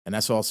And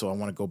that's also, I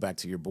want to go back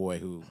to your boy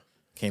who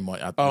came on.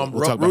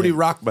 Rudy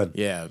Rochman.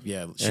 Yeah.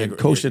 And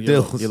Kosher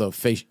Dills. Your little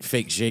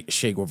fake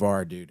Che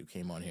Guevara dude who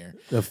came on here.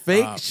 The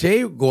fake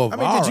Che Guevara.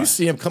 I mean, did you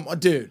see him come on?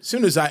 Dude, as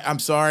soon as I'm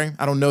sorry,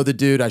 I don't know the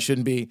dude. I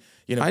shouldn't be,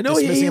 I know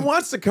he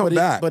wants to come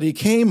back. But he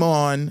came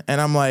on,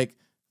 and I'm like,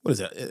 what is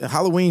it?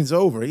 Halloween's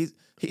over. He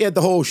had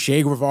the whole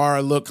Che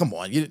Guevara look. Come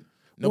on.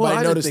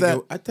 Nobody noticed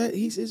that? I thought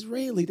he's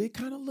Israeli. They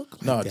kind of look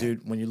like that. No,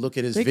 dude, when you look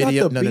at his They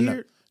video, got the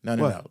beard.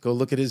 No. Go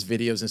look at his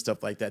videos and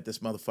stuff like that. This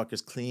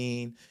motherfucker's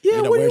clean.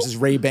 Yeah, wears his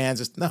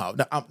Ray-Bans. No,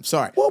 I'm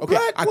sorry. Well, okay,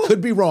 I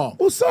could be wrong.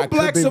 Well, some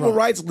black civil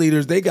rights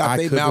leaders, they got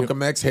their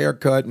Malcolm X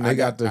haircut, and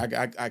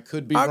I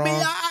could be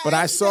wrong. But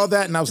I saw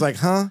that and I was like,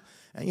 huh?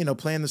 And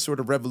playing the sort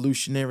of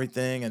revolutionary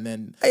thing, and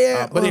then.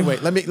 But anyway,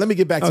 let me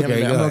get back to him.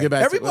 I'm gonna get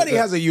back. Everybody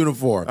has a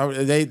uniform.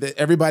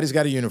 Everybody's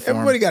got a uniform.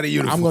 Everybody got a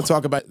uniform. I'm gonna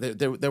talk about.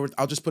 There were.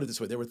 I'll just put it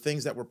this way. There were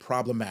things that were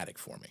problematic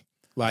for me.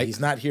 Like he's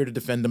not here to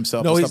defend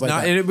himself. No, and he's stuff not.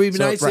 Like that. And it'd be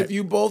nice if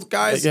you both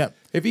guys.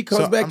 If he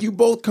comes back, you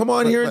both come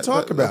on here and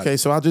talk about it. Okay,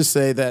 so I'll just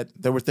say that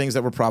there were things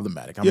that were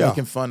problematic. I'm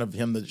making fun of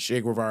him, the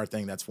Che Guevara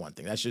thing. That's one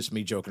thing. That's just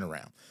me joking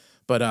around.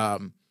 But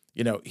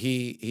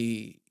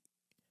he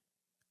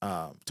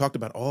talked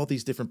about all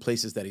these different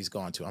places that he's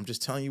gone to. I'm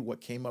just telling you what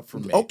came up for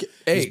me. Okay,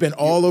 he's been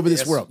all over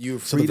this world.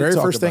 So the very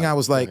first thing I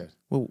was like,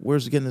 well,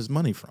 where's he getting his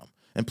money from?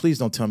 And please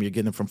don't tell me you're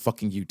getting it from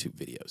fucking YouTube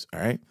videos. All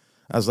right.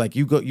 I was like,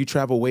 you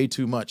travel way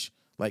too much.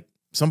 Like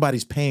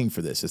somebody's paying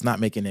for this. It's not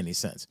making any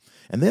sense.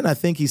 And then I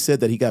think he said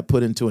that he got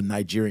put into a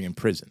Nigerian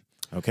prison.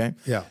 Okay.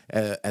 Yeah.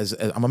 As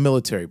I'm a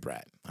military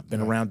brat. I've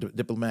been around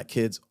diplomat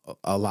kids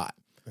a lot.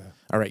 Yeah.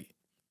 All right.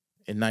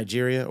 In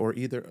Nigeria or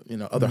either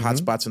other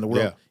hotspots in the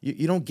world,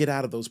 you don't get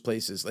out of those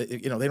places. They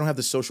don't have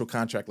the social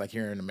contract like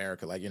here in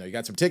America. Like you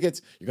got some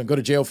tickets, you're gonna go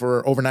to jail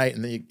for overnight,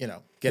 and then you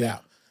get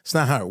out. It's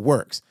not how it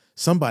works.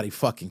 Somebody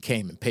fucking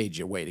came and paid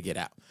your way to get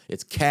out.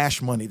 It's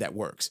cash money that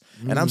works.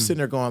 And I'm sitting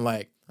there going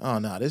like, oh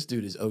no, this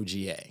dude is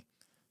OGA.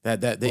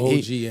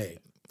 OGA,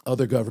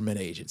 other government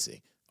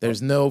agency.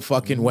 There's no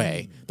fucking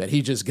way that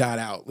he just got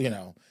out.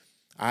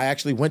 I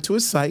actually went to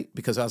his site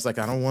because I was like,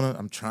 I don't want to.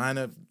 I'm trying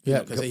to.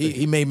 Because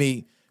he made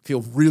me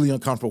feel really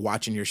uncomfortable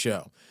watching your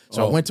show.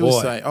 So I went to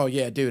his site. Oh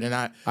yeah, dude. And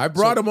I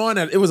brought him on.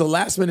 It was a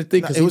last minute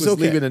thing because he was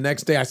leaving the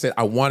next day. I said,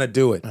 I want to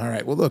do it. All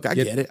right. Well, look, I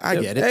get it. I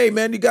get it. Hey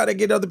man, you got to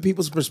get other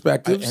people's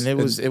perspectives. And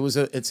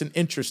it's an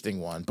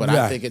interesting one, but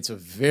I think it's a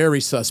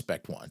very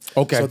suspect one.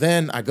 Okay. So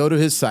then I go to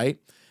his site,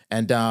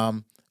 and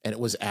it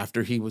was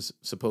after he was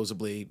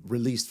supposedly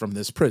released from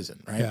this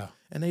prison, right? Yeah.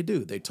 And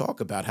they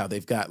talk about how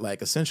they've got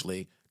like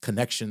essentially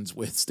connections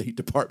with State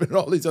Department and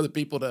all these other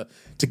people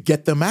to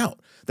get them out.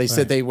 They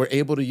said they were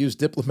able to use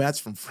diplomats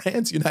from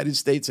France, United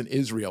States, and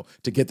Israel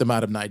to get them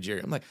out of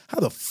Nigeria. I'm like, how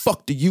the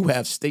fuck do you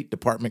have State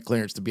Department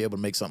clearance to be able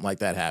to make something like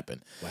that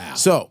happen? Wow.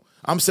 So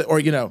I'm saying, or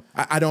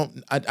I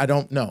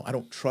don't know. I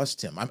don't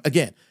trust him.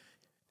 Again,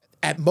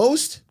 at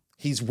most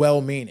he's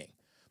well-meaning,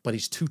 but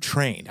he's too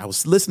trained. I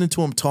was listening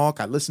to him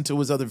talk. I listened to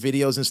his other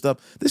videos and stuff.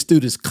 This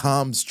dude is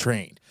comms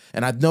trained.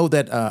 And I know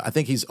that I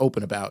think he's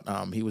open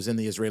about he was in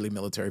the Israeli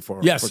military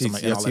for something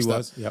like that. He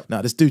was. Yep.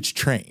 No, this dude's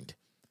trained.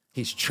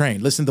 He's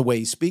trained. Listen to the way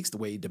he speaks, the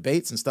way he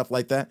debates and stuff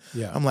like that.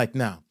 Yeah. I'm like,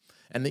 no.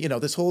 And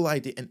this whole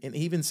idea, and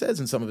he even says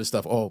in some of his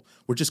stuff, oh,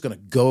 we're just going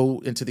to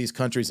go into these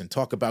countries and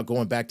talk about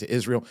going back to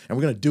Israel, and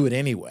we're going to do it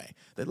anyway.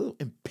 That little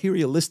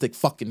imperialistic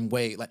fucking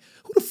way. Like,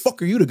 who the fuck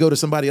are you to go to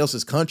somebody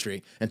else's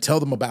country and tell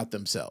them about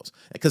themselves?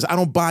 Because I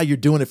don't buy you're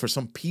doing it for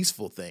some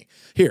peaceful thing.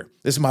 Here,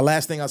 this is my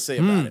last thing I'll say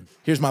about it.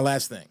 Here's my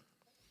last thing.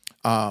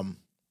 At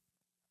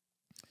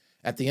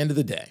the end of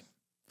the day,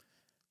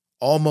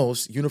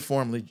 almost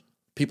uniformly,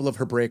 people of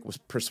Hebraic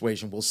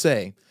persuasion will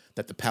say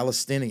that the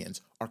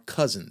Palestinians are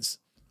cousins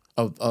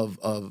of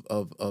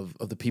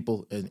the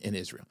people in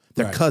Israel.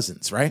 They're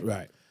cousins, right?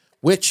 Right.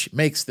 Which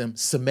makes them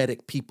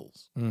Semitic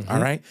peoples.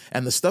 All right.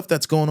 And the stuff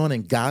that's going on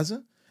in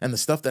Gaza and the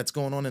stuff that's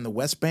going on in the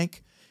West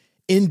Bank,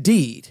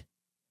 indeed,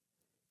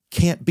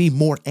 can't be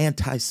more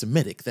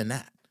anti-Semitic than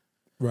that.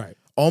 Right.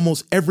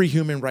 Almost every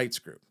human rights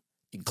group,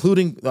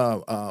 including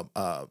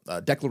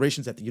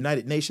declarations at the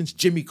United Nations,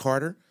 Jimmy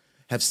Carter,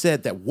 have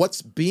said that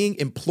what's being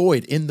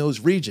employed in those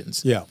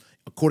regions,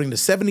 according to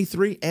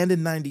 73 and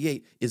in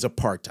 98, is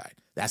apartheid.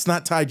 That's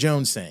not Ty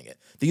Jones saying it.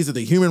 These are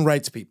the human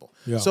rights people.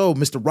 Yeah. So,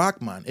 Mr.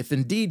 Rochman, if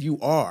indeed you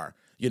are,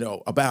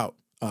 about,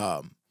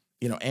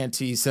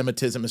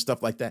 anti-Semitism and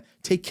stuff like that,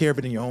 take care of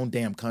it in your own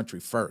damn country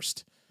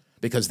first,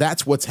 because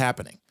that's what's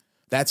happening.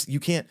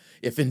 You can't,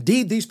 if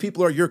indeed these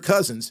people are your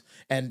cousins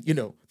and,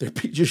 they're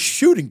just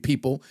shooting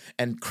people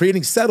and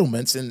creating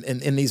settlements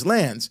in these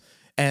lands.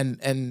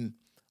 And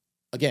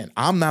again,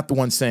 I'm not the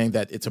one saying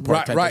that it's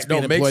apartheid. Right.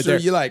 No, make sure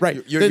you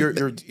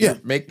you're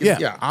making,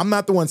 I'm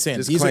not the one saying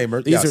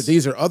disclaimer.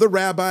 These are other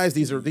rabbis.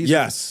 These are what is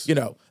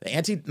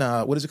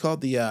it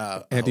called? The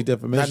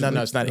Anti-Defamation.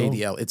 No, it's not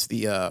ADL. It's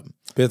the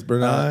Fifth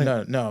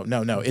Bernard.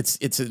 No.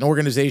 It's an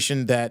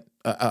organization that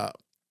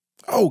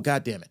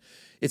God damn it.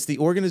 It's the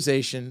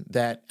organization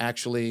that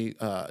actually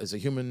is a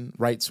human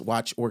rights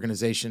watch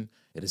organization,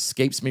 It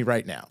escapes me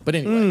right now. But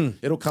anyway,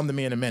 it'll come to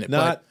me in a minute.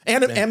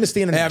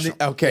 Amnesty International.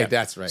 Okay,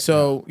 that's right.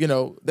 So, you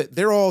know,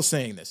 they're all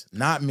saying this,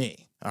 not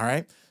me. All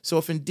right. So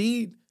if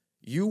indeed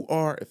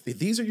if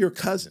these are your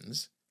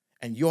cousins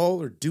and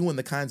y'all are doing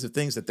the kinds of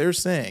things that they're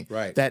saying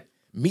that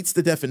meets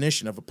the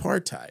definition of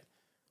apartheid,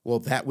 well,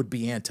 that would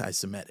be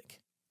anti-Semitic.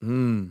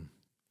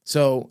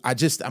 So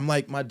I'm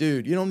like, my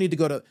dude, you don't need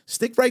to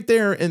stick right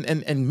there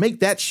and make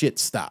that shit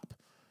stop.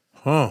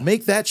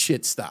 Make that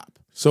shit stop.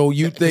 So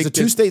you think it's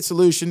a two-state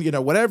solution, you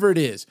know, whatever it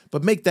is,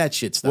 but make that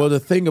shit stop. Well, the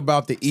thing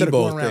about the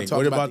Igbo thing,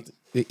 what about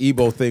the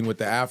Igbo thing with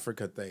the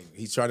Africa thing?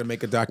 He's trying to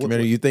make a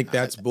documentary. You think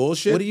that's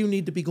bullshit? What do you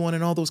need to be going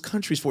in all those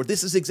countries for?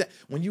 This is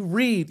when you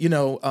read, you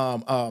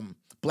know,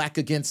 Black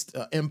Against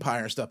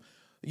Empire and stuff,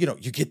 you know,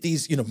 you get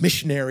these, you know,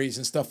 missionaries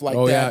and stuff like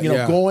that, you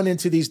know, going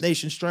into these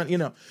nations trying, you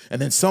know, and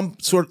then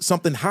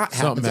something hot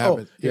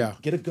happens.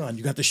 Get a gun.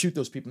 You got to shoot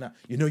those people now.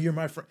 You know, you're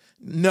my friend.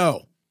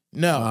 No,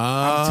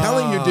 I'm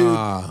telling you,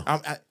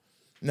 dude.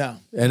 No,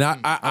 and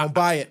I don't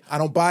buy it. I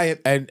don't buy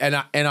it.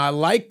 And I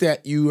like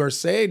that you are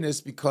saying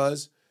this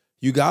because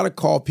you got to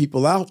call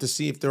people out to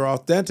see if they're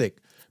authentic.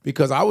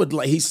 Because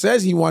he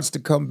says he wants to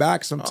come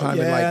back sometime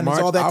in like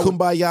March. All that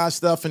kumbaya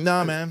stuff and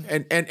man.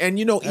 And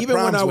you know, even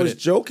when I was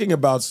joking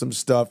about some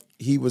stuff,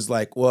 he was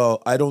like,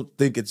 well, I don't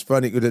think it's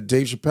funny. The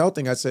Dave Chappelle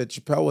thing, I said,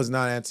 Chappelle was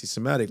not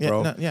anti-Semitic,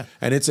 bro.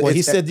 And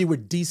he said you were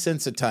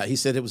desensitized. He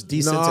said it was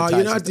desensitized. No,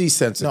 you're not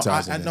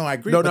desensitizing. No, I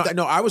agree.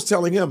 No, I was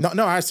telling him.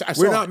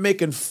 We're not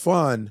making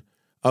fun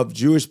of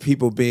Jewish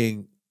people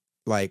being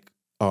like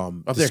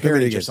of their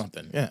heritage or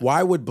something. Yeah.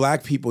 Why would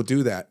black people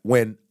do that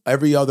when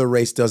every other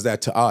race does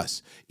that to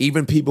us?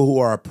 Even people who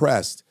are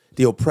oppressed,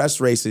 the oppressed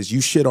races,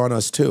 you shit on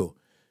us too.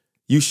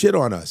 You shit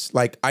on us.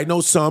 Like I know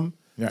some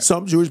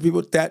Jewish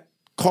people that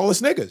call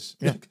us niggas.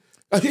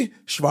 Yeah.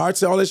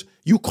 Schwartz, all this,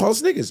 you call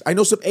us niggas. I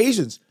know some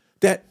Asians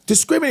that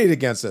discriminate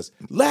against us.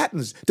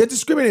 Latins that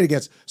discriminate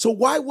against us. So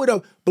why would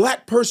a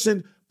black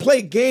person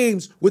play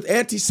games with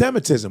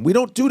anti-Semitism? We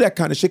don't do that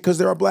kind of shit because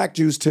there are black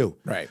Jews too.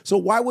 Right. So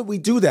why would we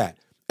do that?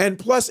 And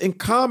plus in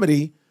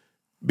comedy,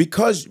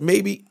 because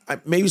maybe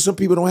some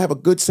people don't have a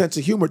good sense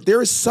of humor,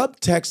 there is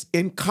subtext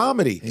in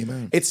comedy.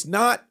 Amen. It's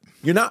not,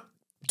 you're not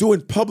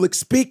doing public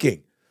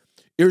speaking.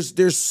 There's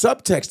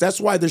subtext. That's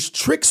why there's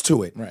tricks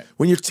to it. Right.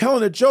 When you're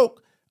telling a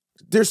joke,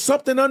 there's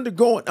something under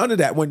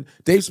that. When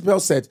Dave Chappelle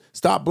said,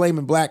 stop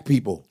blaming black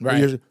people. Right.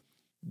 You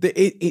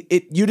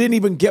didn't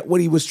even get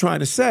what he was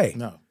trying to say.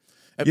 No.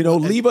 You know,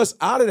 leave us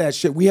out of that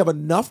shit. We have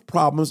enough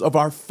problems of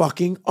our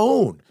fucking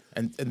own.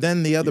 And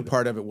then the other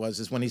part of it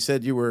is when he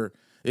said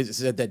it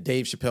said that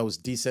Dave Chappelle was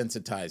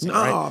desensitizing. No,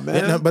 right?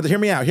 man. No, but hear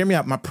me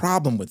out. My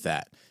problem with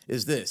that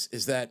is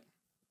that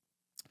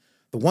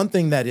the one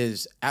thing that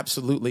is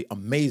absolutely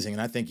amazing,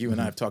 and I think you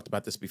and I have talked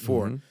about this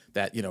before,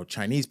 that, you know,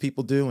 Chinese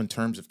people do in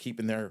terms of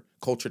keeping their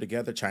culture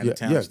together,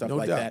 Chinatown, stuff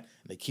like that.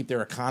 They keep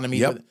their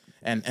economy,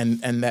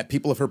 and that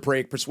people of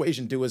Hebraic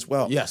persuasion do as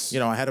well. Yes. You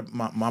know, I had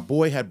my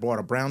boy had bought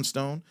a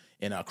brownstone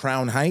in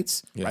Crown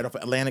Heights, right off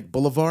Atlantic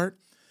Boulevard,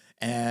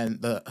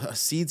 and the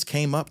Hasids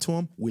came up to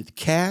him with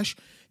cash,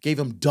 gave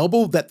him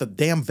double that the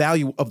damn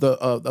value of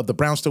the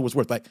brownstone was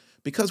worth. Like,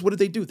 because what did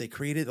they do? They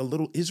created a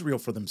little Israel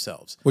for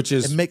themselves, which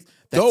is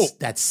dope.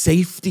 That's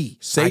safety.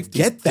 Safety.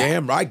 I get that.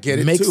 Damn, I get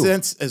it. Makes too.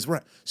 sense as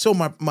right. So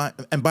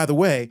and by the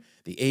way,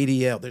 the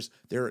ADL.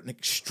 There are an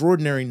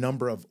extraordinary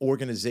number of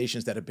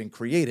organizations that have been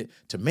created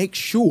to make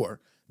sure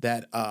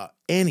that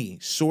any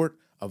sort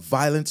of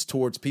violence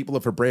towards people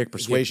of Hebraic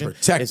persuasion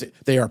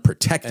they are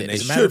protected. And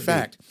as a matter of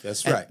fact,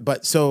 that's right.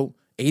 But so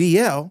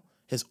ADL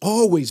has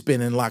always been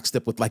in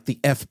lockstep with like the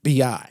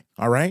FBI,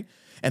 all right?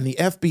 And the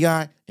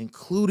FBI,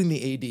 including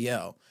the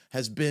ADL,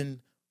 has been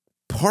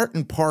part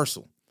and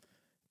parcel,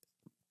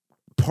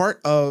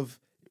 part of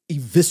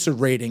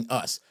eviscerating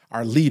us,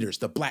 our leaders,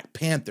 the Black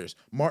Panthers,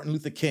 Martin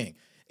Luther King.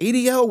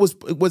 ADL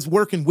was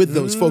working with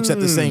those folks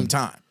at the same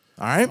time,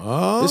 all right?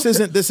 Oh, this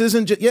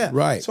isn't just,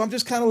 right. So I'm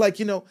just kind of like,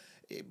 you know,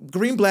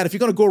 Greenblatt, if you're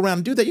going to go around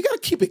and do that, you got to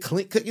keep it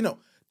clean, you know.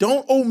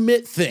 Don't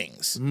omit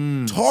things.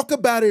 Talk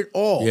about it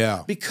all.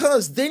 Yeah.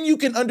 Because then you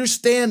can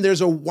understand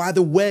why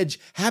the wedge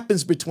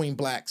happens between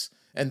blacks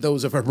and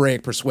those of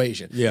Hebraic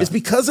persuasion. Yeah. It's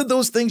because of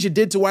those things you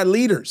did to our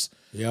leaders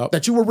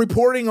that you were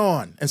reporting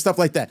on and stuff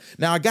like that.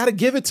 Now, I got to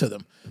give it to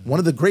them. One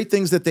of the great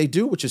things that they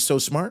do, which is so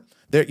smart,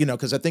 you know,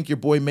 because I think your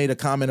boy made a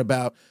comment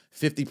about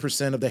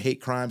 50% of the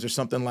hate crimes or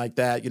something like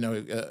that, you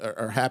know,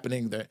 are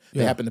happening.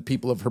 They happen to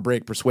people of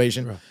Hebraic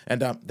persuasion. Right.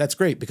 And that's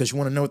great because you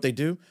want to know what they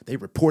do? They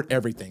report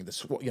everything.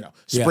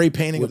 Spray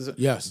painting.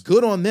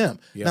 Good on them.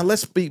 Yeah. Now,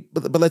 let's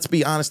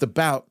be honest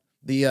about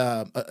the,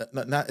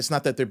 it's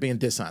not that they're being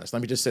dishonest.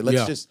 Let me just say,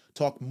 let's just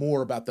talk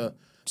more about the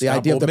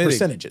idea of the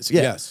percentages.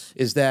 Yes.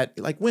 Is that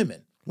like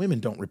women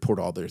don't report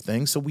all their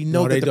things. So we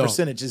know that the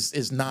percentage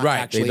is not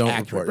actually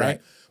accurate.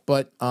 Right.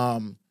 But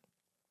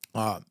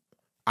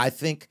I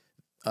think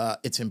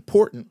it's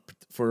important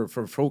for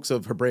folks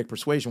of Hebraic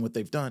persuasion. What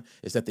they've done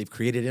is that they've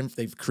created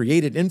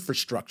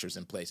infrastructures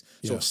in place.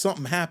 So if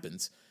something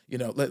happens, you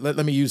know,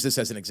 let me use this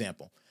as an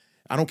example.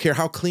 I don't care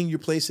how clean your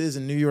place is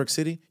in New York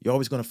City, you're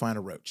always going to find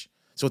a roach.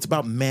 So it's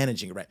about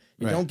managing it right.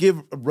 You don't give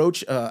a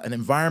roach an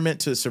environment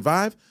to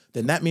survive,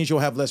 then that means you'll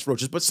have less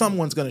roaches. But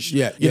someone's going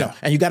to, you know,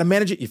 and you got to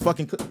manage it. You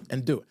fucking cook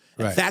and do it.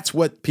 And that's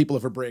what people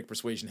of Hebraic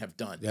persuasion have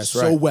done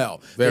so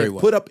well. Very They've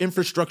well. put up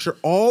infrastructure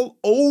all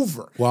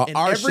over. Well, in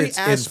our every shit's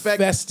aspect,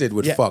 infested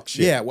with fuck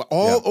shit. Yeah, well,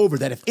 all over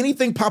that. If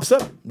anything pops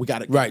up, we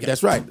got it. Right,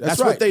 that's right.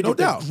 That's what they do. No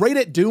doubt. They're great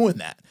at doing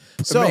that.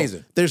 So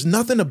amazing. There's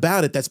nothing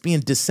about it that's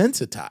being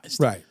desensitized.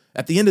 Right.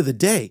 At the end of the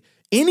day,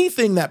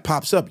 anything that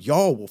pops up,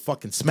 y'all will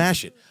fucking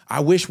smash it. I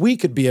wish we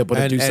could be able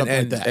to do something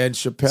like that. And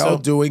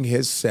Chappelle doing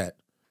his set,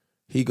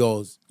 he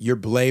goes, "You're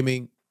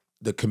blaming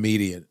the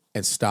comedian,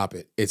 and stop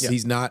it.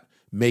 He's not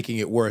making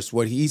it worse.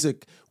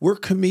 We're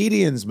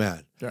comedians,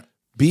 man. Yeah.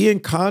 Be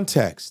in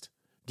context.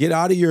 Get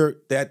out of your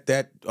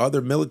that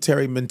other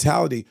military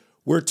mentality.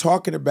 We're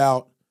talking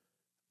about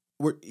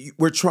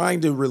we're trying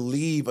to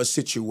relieve a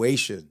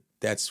situation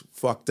that's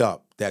fucked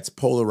up, that's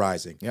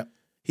polarizing. Yep.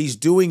 He's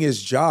doing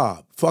his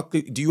job.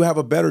 Do you have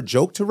a better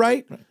joke to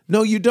write? Right.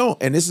 No, you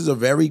don't. And this is a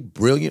very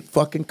brilliant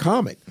fucking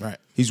comic. Right.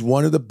 He's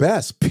one of the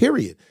best,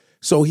 period.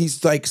 So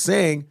he's like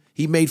saying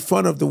he made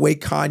fun of the way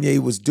Kanye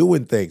was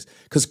doing things.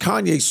 Because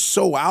Kanye's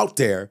so out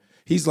there,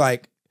 he's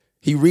like,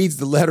 he reads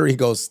the letter, he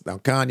goes, "Now,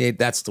 Kanye,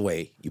 that's the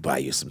way you buy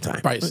you some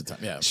time." Buy you some time,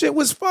 yeah. Shit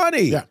was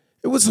funny. Yeah.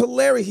 It was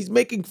hilarious. He's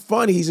making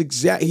fun. He's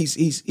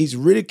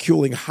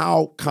ridiculing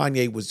how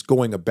Kanye was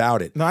going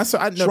about it. No,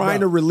 I know, trying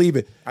to relieve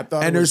it.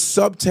 There's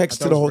subtext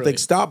to the whole thing.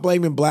 Stop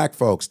blaming black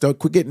folks. Don't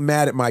quit getting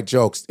mad at my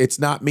jokes. It's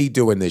not me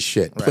doing this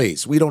shit. Right.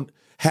 Please. We don't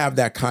have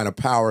that kind of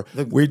power.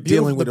 We're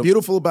dealing with the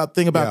beautiful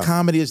thing about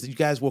comedy is that you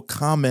guys will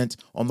comment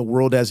on the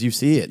world as you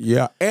see it.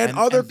 Yeah. And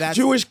other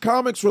Jewish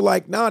comics were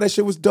like, "Nah, that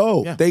shit was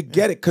dope." Yeah. They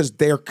get it because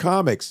they're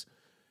comics.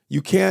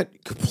 You can't,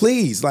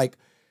 please, like,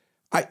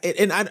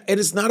 and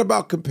it's not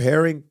about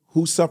comparing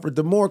who suffered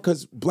the more,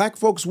 because black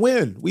folks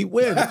win. We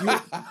win.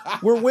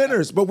 We're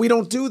winners, but we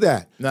don't do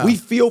that. No. We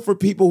feel for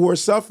people who are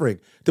suffering.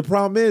 The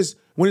problem is,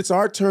 when it's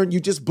our turn, you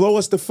just blow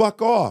us the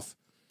fuck off.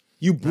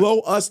 You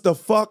blow us the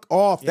fuck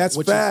off. That's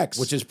facts.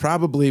 Which is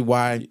probably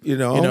why,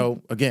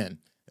 again,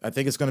 I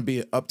think it's going to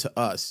be up to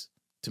us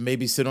to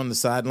maybe sit on the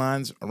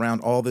sidelines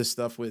around all this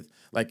stuff with,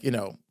 like, did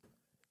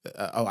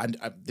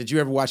you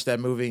ever watch that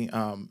movie,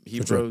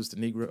 Hebrews to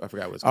Negro? I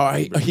forgot what it's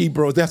called.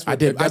 Hebrews. That's what, I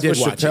did that's what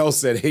watch Chappelle it.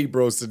 said,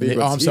 Hebrews to Negroes.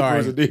 Oh, I'm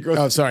sorry. Negroes.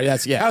 Oh, sorry. I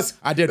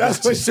did That's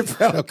watch what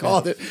Chappelle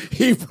called it,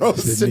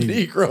 Hebrews to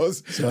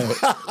Negroes.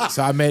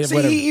 So I made it.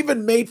 See, he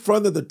even made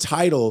fun of the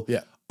title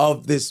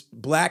of this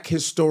black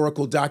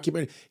historical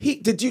documentary.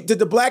 Did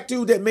the black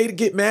dude that made it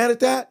get mad at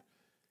that?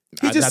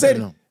 He just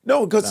said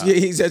no, because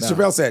he said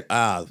Chappelle said,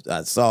 "I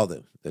saw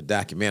the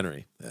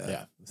documentary.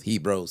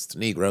 Hebrews to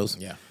Negroes."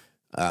 Yeah.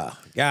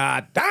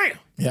 God damn.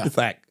 Yeah. It's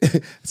like,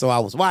 so I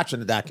was watching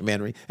the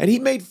documentary, and he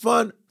made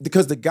fun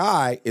because the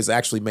guy is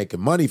actually making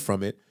money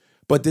from it.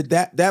 But did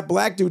that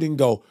black dude didn't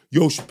go,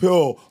 "Yo,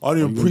 Chappelle, I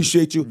didn't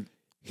appreciate you."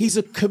 He's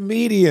a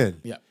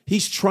comedian. Yeah.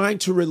 He's trying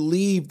to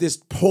relieve this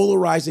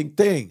polarizing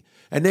thing.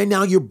 And then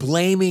now you're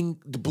blaming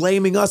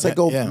us. I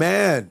go,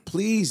 man,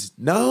 please,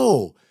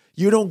 no.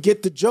 You don't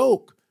get the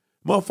joke,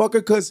 motherfucker,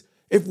 because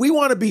if we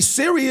want to be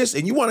serious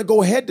and you want to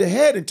go head to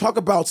head and talk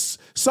about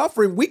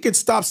suffering, we can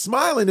stop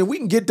smiling and we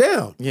can get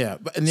down. Yeah.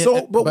 But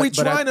we're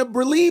trying to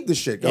relieve the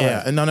shit. Go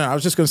ahead. No, I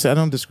was just going to say, I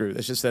don't disagree.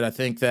 It's just that I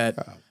think that,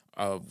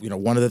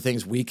 one of the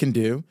things we can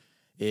do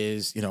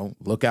is,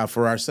 look out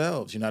for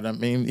ourselves. You know what I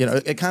mean?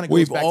 It kind of goes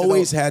We've back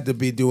always had to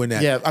be doing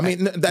that. Yeah, I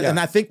mean, and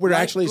I think we're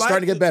actually starting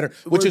to get better,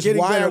 which is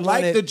why I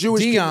wanted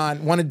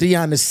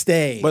Dion to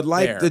stay. But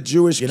the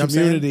Jewish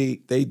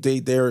community,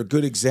 they're a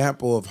good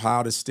example of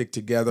how to stick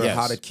together,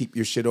 how to keep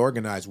your shit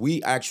organized.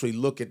 We actually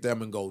look at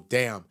them and go,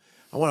 damn,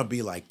 I want to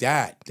be like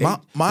that.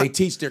 They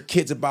teach their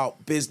kids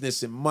about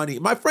business and money.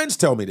 My friends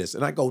tell me this,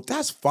 and I go,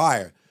 that's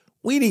fire.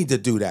 We need to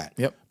do that.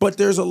 Yep. But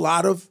there's a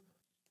lot of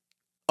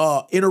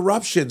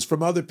interruptions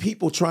from other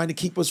people trying to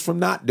keep us from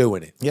not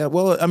doing it. Yeah,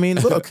 well, I mean,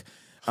 look,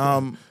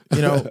 I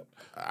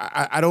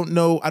don't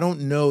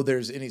know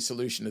there's any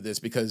solution to this,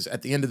 because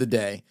at the end of the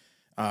day,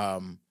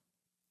 some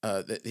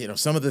of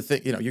the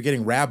things, you're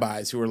getting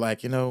rabbis who are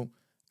like,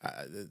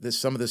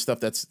 some of this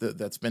stuff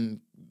that's been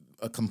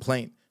a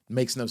complaint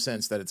makes no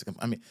sense that it's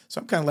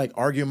so I'm kind of like,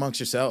 argue amongst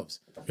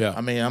yourselves. Yeah.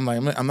 I mean, I'm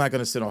not going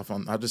to sit off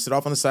I'll just sit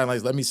off on the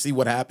sidelines. Let me see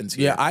what happens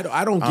here. Yeah,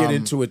 I don't get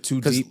into it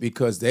too deep,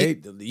 because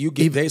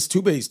it's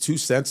too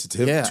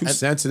sensitive,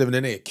 sensitive, and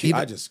then I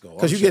just go.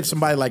 Because you get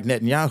somebody like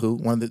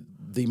Netanyahu, one of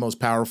the most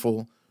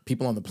powerful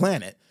people on the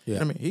planet. Yeah.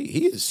 I mean,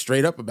 he is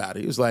straight up about it.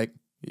 He was like,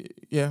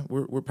 yeah,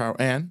 we're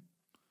powerful. And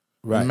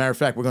as a matter of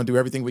fact, we're going to do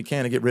everything we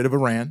can to get rid of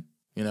Iran,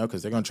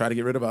 because they're going to try to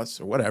get rid of us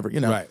or whatever,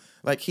 Right.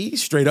 Like,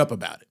 he's straight up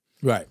about it.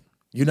 Right.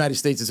 United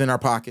States is in our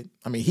pocket.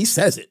 I mean, he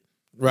says it.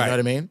 Right. You know what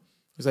I mean?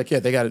 He's like,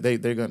 yeah, they're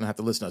going to have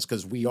to listen to us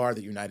because we are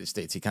the United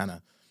States. He kind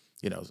of,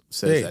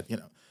 says that,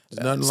 There's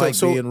nothing like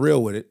being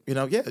real with it. You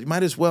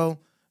might as well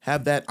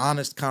have that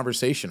honest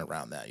conversation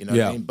around that. You know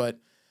what I mean? But,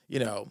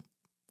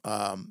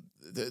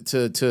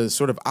 to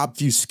sort of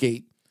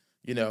obfuscate,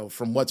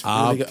 from what's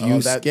really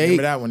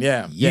remember that one?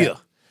 Yeah.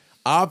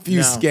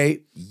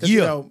 Obfuscate. No. You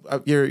know,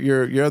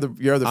 your other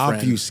friend.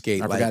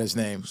 Obfuscate. I forgot his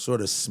name.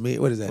 Sort of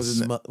smear. What is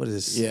that? What is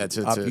this? Yeah,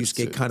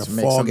 obfuscate, kind of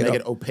make fog it make up.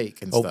 it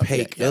opaque and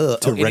opaque. stuff.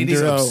 To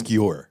render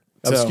obscure.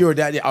 Obscure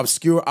that, yeah,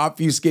 obscure,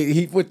 obfuscate.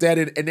 He put that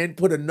in and then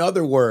put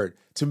another word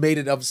to make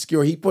it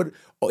obscure. He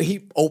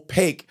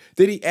opaque.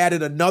 Then he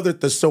added another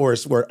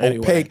thesaurus word,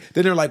 opaque.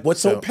 Then they're like,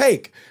 what's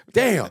opaque?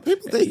 Damn.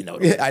 People think you know.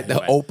 I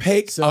know.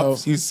 Opaque,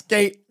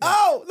 obfuscate.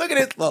 Oh, look at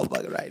this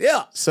motherfucker right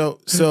here. So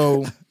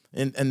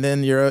and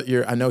then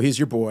you're I know he's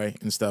your boy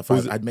and stuff.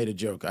 I made a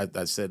joke.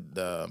 I said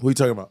who are you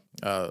talking about?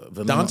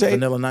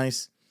 Vanilla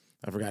Nice.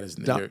 I forgot his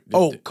name.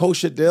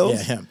 Kosher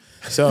Dills? Yeah, him.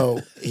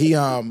 So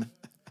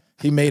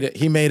he made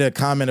a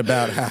comment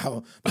about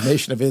how the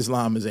Nation of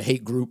Islam is a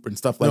hate group and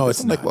stuff like that.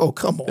 It's I'm not. like, oh,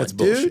 come on, That's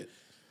dude. bullshit.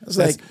 It's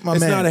like, my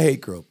it's man, not a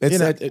hate group. It's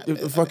know, what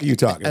the fuck are you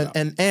talking about?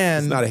 And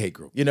it's not a hate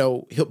group. You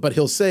know,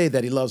 he'll say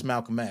that he loves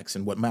Malcolm X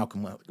and what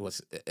Malcolm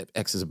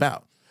X is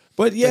about.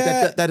 But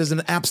yeah, that is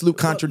an absolute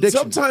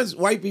contradiction. Sometimes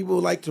white people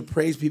like to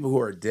praise people who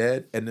are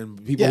dead, and then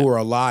people who are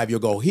alive, you'll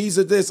go, he's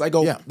a this. I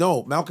go,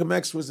 no, Malcolm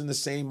X was in the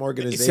same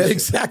organization. He said the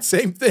exact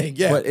same thing,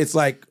 yeah. But it's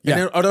like,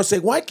 or they'll say,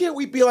 why can't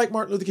we be like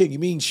Martin Luther King? You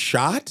mean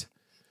shot?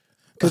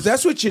 Because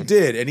that's what you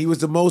did, and he was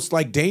the most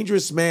like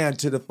dangerous man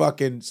to the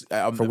fucking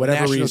for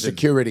whatever national reason.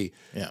 Security.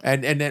 Yeah.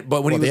 And then,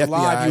 but when he was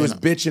alive, he was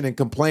bitching and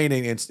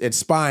complaining and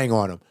spying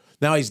on him.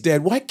 Now he's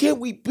dead. Why can't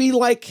we be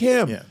like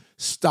him? Yeah.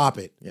 Stop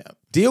it. Yeah.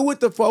 Deal with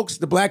the folks,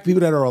 the black people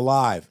that are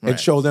alive, and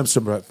show them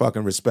some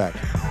fucking respect.